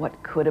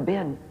 What could have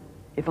been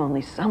if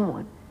only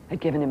someone had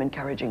given him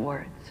encouraging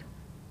words.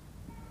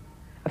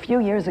 A few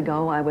years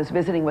ago, I was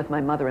visiting with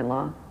my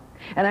mother-in-law,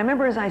 and I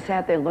remember as I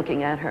sat there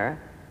looking at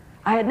her,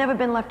 I had never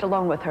been left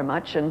alone with her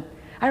much, and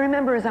I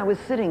remember as I was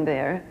sitting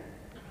there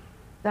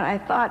that I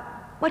thought,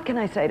 what can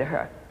I say to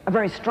her? A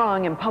very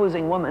strong,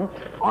 imposing woman,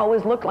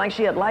 always looked like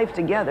she had life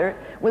together,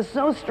 was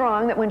so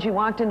strong that when she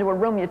walked into a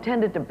room, you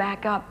tended to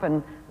back up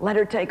and let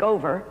her take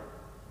over.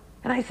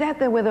 And I sat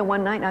there with her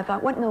one night and I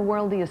thought, what in the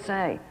world do you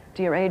say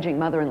to your aging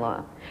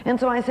mother-in-law? And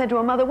so I said to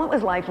her, Mother, what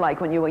was life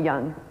like when you were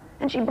young?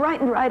 And she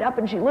brightened right up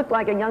and she looked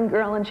like a young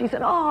girl and she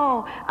said,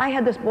 oh, I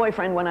had this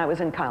boyfriend when I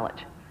was in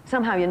college.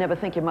 Somehow you never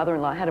think your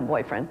mother-in-law had a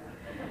boyfriend.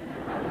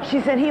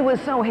 She said he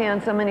was so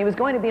handsome and he was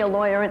going to be a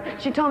lawyer,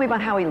 and she told me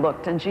about how he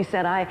looked, and she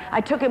said,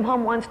 I took him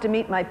home once to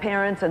meet my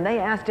parents and they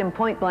asked him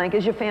point blank,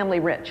 is your family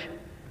rich?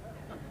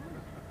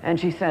 And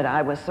she said,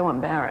 I was so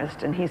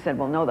embarrassed, and he said,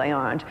 well, no, they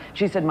aren't.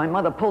 She said, my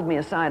mother pulled me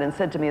aside and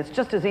said to me, it's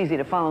just as easy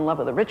to fall in love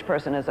with a rich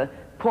person as a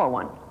poor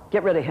one.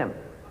 Get rid of him.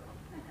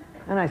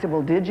 And I said,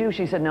 well, did you?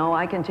 She said, no,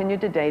 I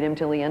continued to date him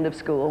till the end of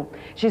school.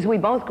 She said, we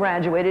both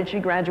graduated. She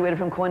graduated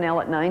from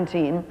Cornell at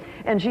 19.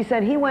 And she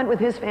said, he went with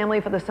his family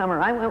for the summer.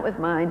 I went with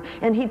mine.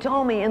 And he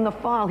told me in the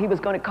fall he was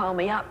going to call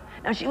me up.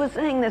 Now, she was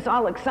saying this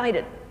all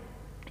excited.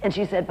 And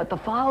she said, but the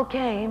fall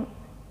came,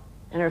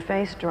 and her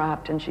face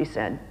dropped, and she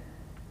said,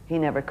 he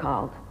never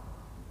called.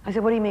 I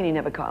said, what do you mean he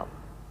never called?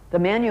 The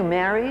man you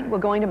married, were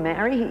going to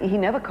marry, he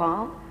never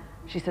called?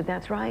 She said,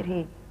 that's right,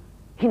 he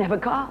never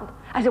called.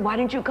 I said, why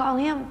didn't you call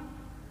him?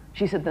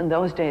 She said, in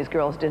those days,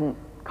 girls didn't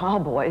call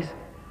boys.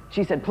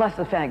 She said, plus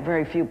the fact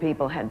very few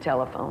people had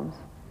telephones.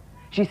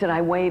 She said,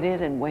 I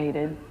waited and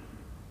waited.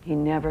 He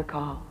never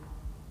called.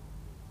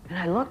 And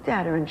I looked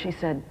at her and she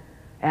said,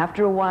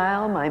 after a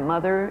while, my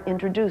mother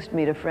introduced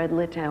me to Fred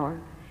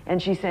Littauer.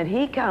 And she said,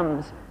 he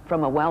comes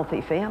from a wealthy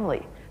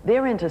family.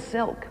 They're into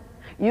silk.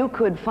 You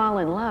could fall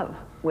in love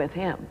with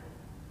him.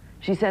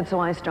 She said, so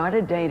I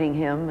started dating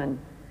him, and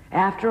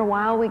after a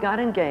while we got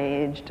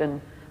engaged,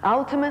 and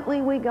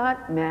ultimately we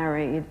got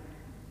married.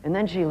 And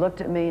then she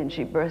looked at me and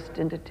she burst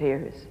into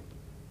tears.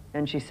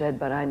 And she said,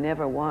 but I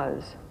never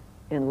was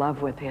in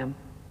love with him.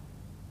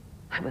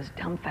 I was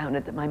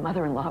dumbfounded that my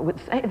mother-in-law would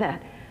say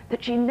that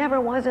she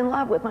never was in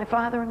love with my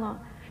father-in-law.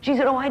 She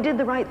said, oh, I did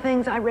the right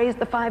things. I raised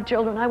the 5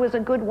 children. I was a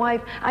good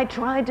wife. I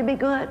tried to be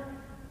good.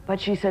 But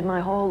she said,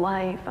 my whole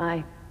life,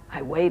 I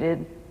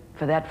waited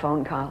for that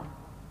phone call.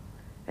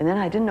 And then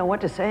I didn't know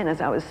what to say, and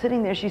as I was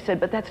sitting there, she said,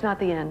 but that's not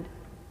the end.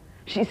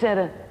 She said,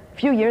 a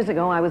few years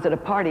ago, I was at a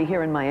party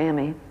here in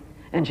Miami,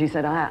 and she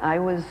said, I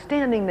was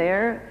standing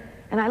there,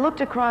 and I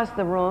looked across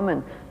the room,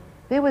 and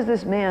there was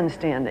this man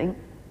standing.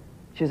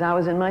 She says, I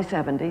was in my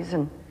 70s,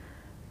 and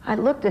I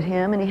looked at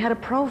him, and he had a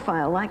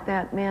profile like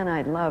that man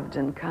I'd loved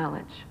in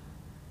college.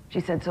 She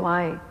said, so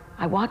I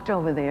walked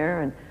over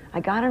there, and I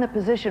got in a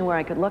position where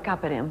I could look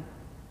up at him.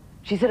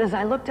 She said, as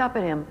I looked up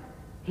at him,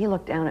 he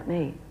looked down at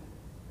me.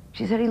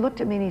 She said, he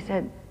looked at me and he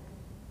said,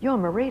 you're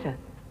Marita.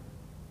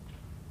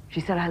 She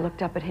said, I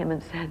looked up at him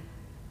and said,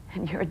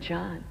 and you're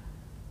John.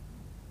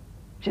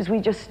 She says, we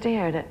just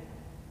stared at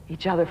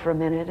each other for a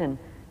minute, and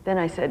then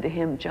I said to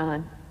him,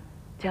 John,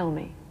 tell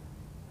me,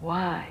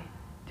 why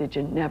did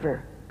you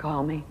never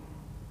call me?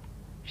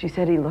 She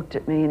said, he looked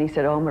at me and he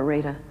said, oh,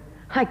 Marita,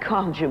 I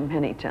called you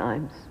many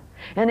times,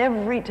 and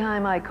every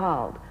time I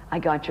called, I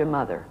got your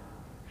mother.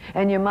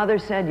 And your mother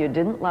said you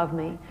didn't love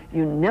me,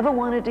 you never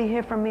wanted to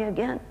hear from me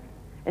again.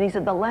 And he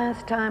said, the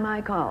last time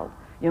I called,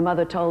 your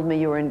mother told me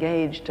you were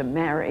engaged to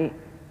marry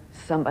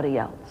somebody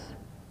else.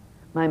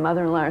 My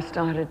mother-in-law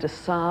started to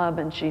sob,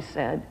 and she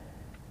said,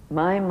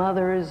 my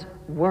mother's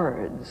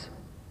words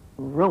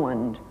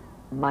ruined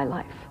my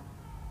life.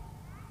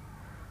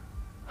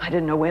 I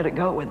didn't know where to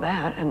go with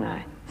that, and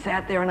I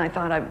sat there and I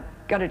thought, I've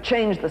got to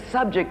change the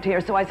subject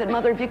here. So I said,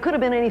 Mother, if you could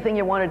have been anything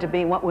you wanted to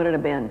be, what would it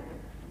have been?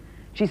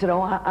 She said,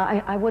 oh,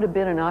 I would have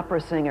been an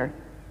opera singer.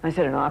 I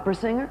said, an opera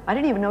singer? I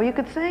didn't even know you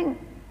could sing.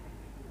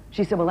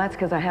 She said, well, that's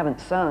because I haven't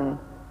sung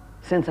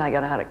since I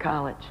got out of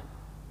college.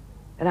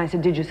 And I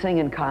said, did you sing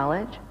in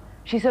college?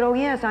 She said, oh,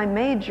 yes, I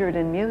majored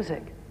in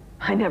music.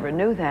 I never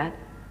knew that.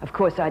 Of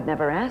course, I'd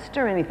never asked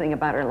her anything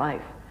about her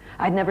life.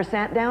 I'd never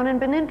sat down and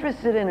been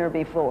interested in her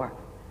before.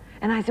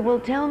 And I said, well,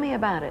 tell me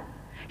about it.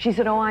 She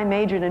said, oh, I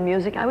majored in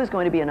music. I was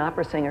going to be an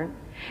opera singer.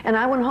 And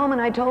I went home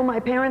and I told my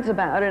parents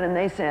about it, and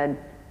they said,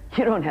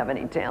 you don't have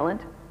any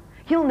talent.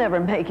 You'll never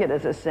make it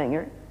as a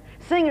singer.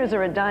 Singers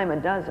are a dime a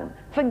dozen.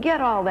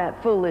 Forget all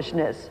that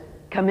foolishness.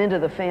 Come into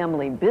the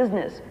family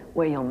business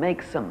where you'll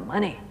make some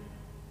money.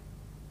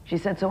 She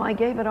said, so I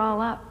gave it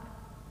all up.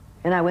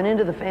 And I went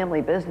into the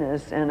family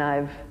business, and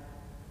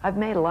I've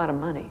made a lot of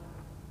money.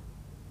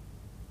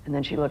 And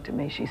then she looked at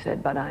me, she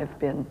said, but I've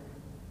been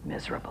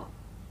miserable.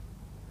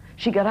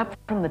 She got up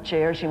from the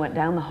chair, she went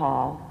down the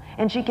hall,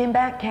 and she came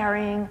back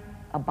carrying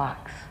a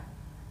box.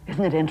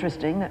 Isn't it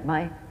interesting that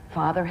my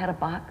father had a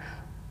box?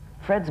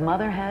 Fred's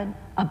mother had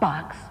a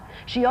box.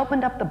 She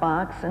opened up the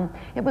box, and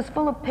it was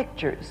full of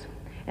pictures.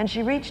 And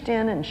she reached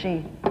in and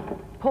she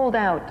pulled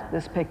out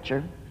this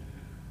picture.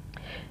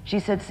 She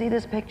said, see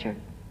this picture?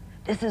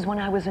 This is when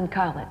I was in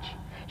college.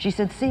 She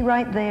said, see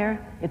right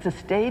there? It's a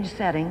stage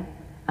setting.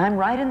 I'm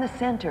right in the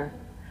center.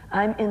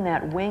 I'm in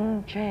that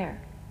wing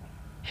chair.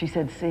 She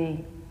said,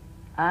 see,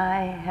 I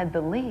had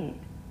the lead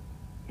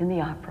in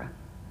the opera.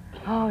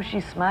 Oh,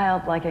 she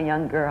smiled like a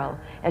young girl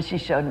as she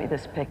showed me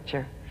this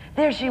picture.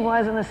 There she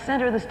was in the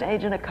center of the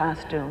stage in a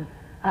costume.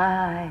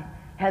 I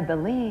had the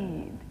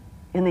lead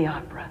in the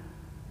opera.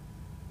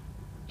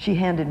 She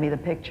handed me the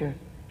picture.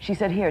 She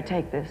said, here,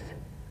 take this.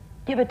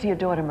 Give it to your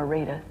daughter,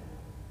 Marita.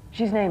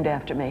 She's named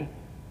after me.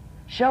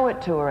 Show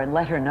it to her and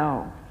let her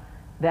know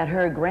that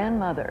her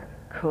grandmother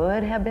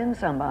could have been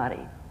somebody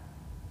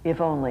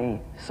if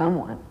only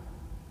someone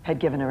had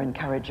given her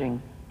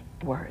encouraging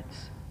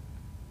words.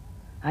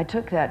 I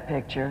took that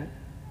picture,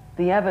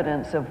 the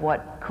evidence of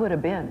what could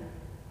have been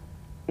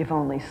if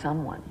only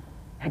someone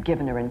had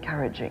given her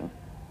encouraging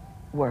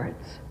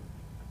words.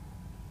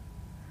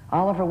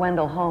 Oliver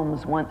Wendell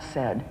Holmes once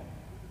said,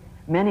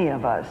 many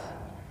of us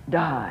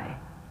die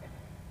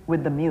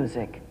with the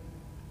music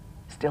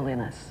still in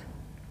us.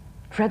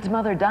 Fred's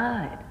mother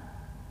died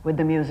with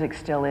the music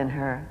still in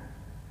her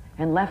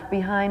and left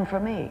behind for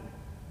me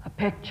a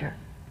picture,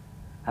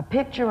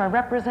 a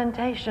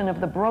representation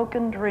of the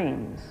broken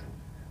dreams,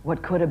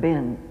 what could have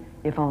been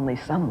if only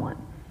someone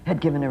had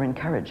given her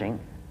encouraging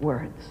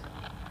words.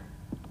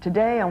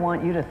 Today, I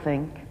want you to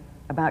think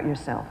about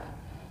yourself.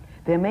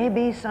 There may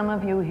be some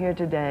of you here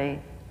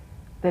today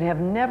that have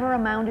never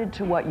amounted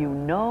to what you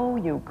know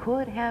you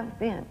could have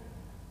been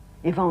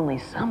if only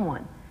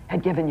someone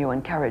had given you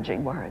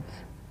encouraging words.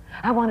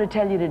 I want to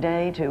tell you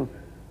today to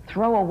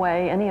throw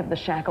away any of the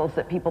shackles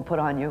that people put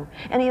on you,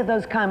 any of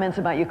those comments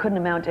about you couldn't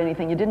amount to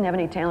anything, you didn't have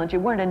any talent, you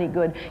weren't any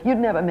good, you'd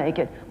never make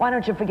it. Why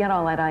don't you forget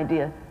all that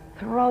idea?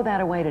 Throw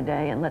that away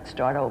today and let's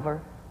start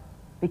over.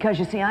 Because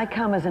you see, I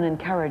come as an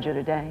encourager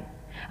today.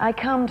 I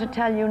come to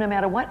tell you, no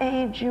matter what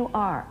age you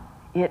are,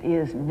 it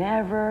is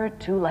never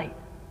too late.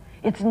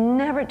 It's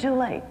never too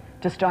late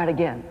to start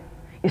again.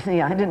 You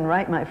see, I didn't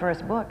write my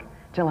first book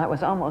till I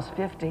was almost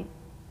 50.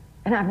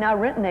 And I've now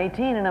written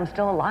 18 and I'm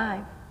still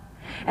alive.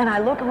 And I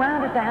look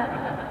around at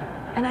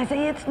that and I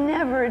say, it's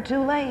never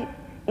too late.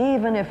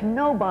 Even if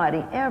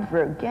nobody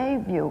ever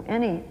gave you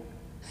any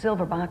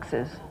silver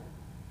boxes,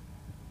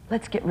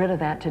 let's get rid of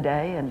that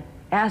today and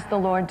ask the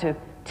Lord to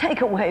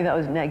take away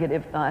those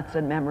negative thoughts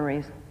and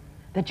memories,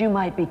 that you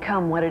might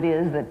become what it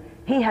is that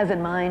He has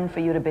in mind for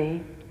you to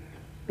be.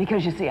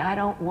 Because you see, I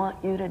don't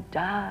want you to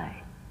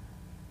die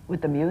with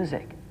the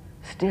music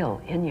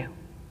still in you.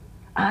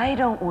 I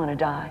don't want to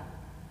die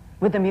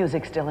with the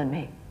music still in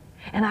me.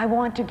 And I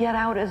want to get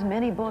out as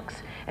many books,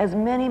 as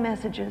many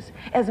messages,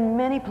 as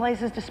many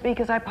places to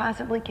speak as I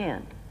possibly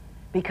can,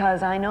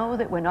 because I know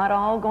that we're not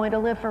all going to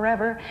live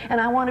forever,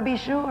 and I want to be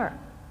sure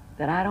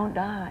that I don't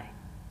die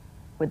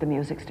with the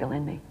music still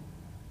in me.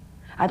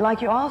 I'd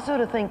like you also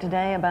to think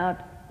today about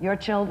your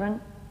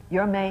children,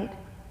 your mate.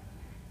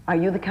 Are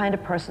you the kind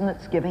of person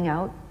that's giving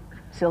out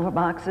silver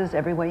boxes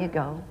everywhere you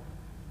go?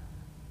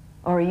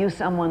 Or are you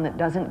someone that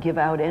doesn't give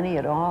out any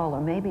at all, or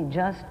maybe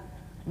just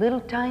little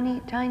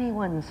tiny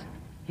ones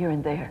here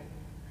and there?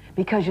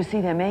 Because you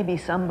see, there may be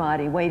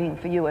somebody waiting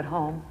for you at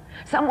home,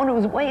 someone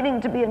who's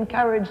waiting to be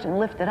encouraged and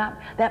lifted up.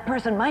 That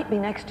person might be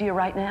next to you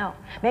right now.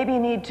 Maybe you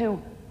need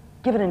to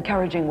give an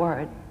encouraging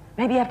word.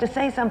 Maybe you have to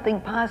say something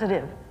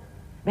positive.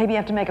 Maybe you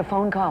have to make a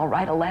phone call,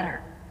 write a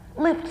letter.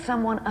 Lift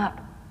someone up,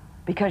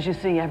 because you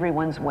see,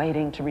 everyone's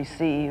waiting to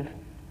receive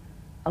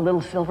a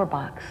little silver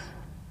box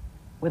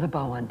with a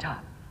bow on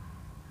top.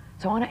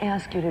 So I want to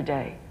ask you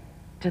today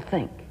to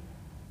think.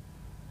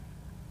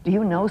 Do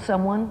you know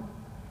someone,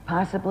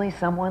 possibly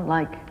someone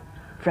like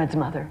Fred's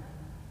mother?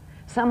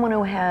 Someone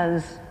who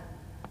has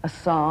a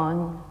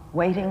song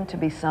waiting to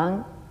be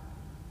sung?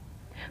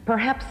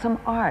 Perhaps some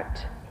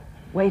art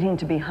waiting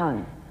to be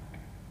hung?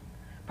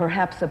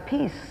 Perhaps a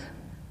piece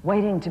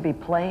waiting to be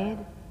played?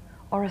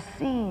 Or a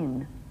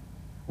scene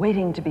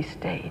waiting to be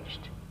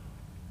staged?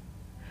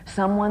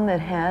 Someone that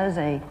has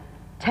a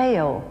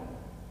tale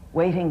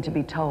waiting to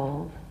be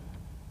told?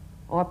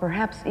 Or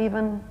perhaps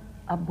even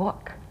a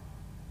book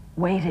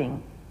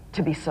waiting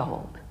to be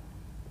sold?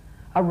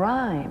 A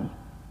rhyme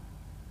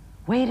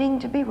waiting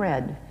to be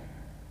read?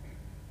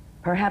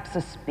 Perhaps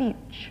a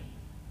speech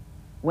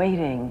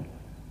waiting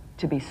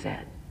to be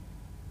said?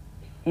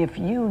 If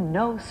you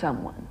know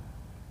someone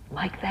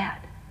like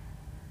that,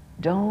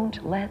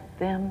 don't let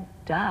them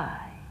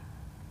die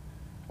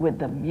with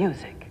the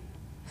music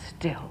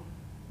still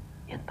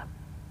in them.